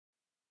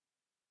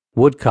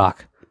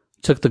Woodcock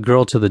took the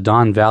girl to the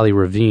Don Valley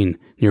ravine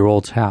near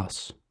Old's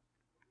house.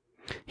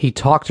 He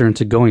talked her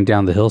into going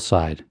down the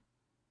hillside.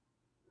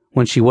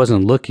 When she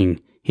wasn't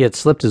looking, he had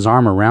slipped his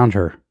arm around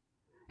her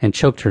and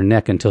choked her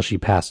neck until she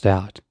passed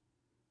out.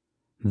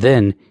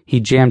 Then he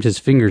jammed his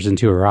fingers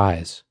into her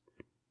eyes.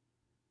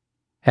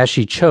 As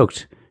she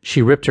choked,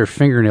 she ripped her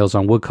fingernails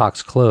on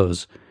Woodcock's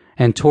clothes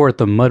and tore at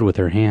the mud with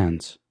her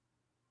hands.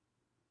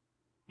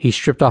 He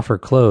stripped off her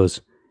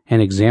clothes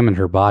and examined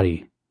her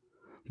body,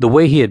 the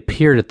way he had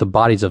peered at the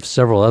bodies of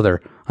several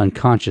other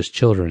unconscious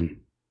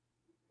children.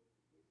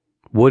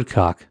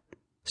 Woodcock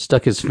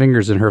stuck his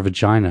fingers in her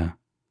vagina,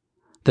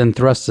 then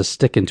thrust a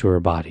stick into her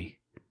body.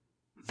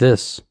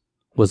 This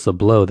was the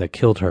blow that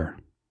killed her.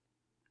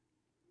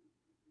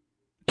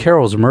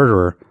 Carol's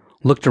murderer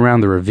looked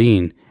around the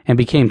ravine and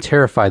became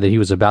terrified that he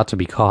was about to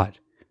be caught.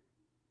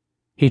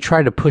 He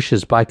tried to push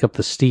his bike up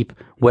the steep,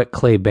 wet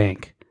clay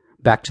bank,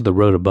 back to the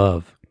road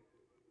above.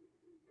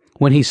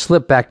 When he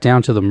slipped back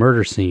down to the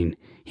murder scene,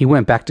 he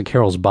went back to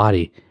Carol's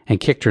body and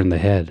kicked her in the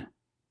head.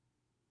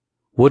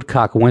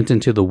 Woodcock went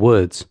into the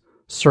woods,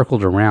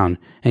 circled around,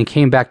 and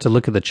came back to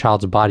look at the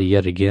child's body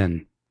yet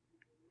again.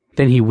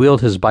 Then he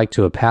wheeled his bike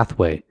to a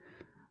pathway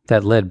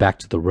that led back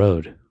to the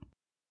road.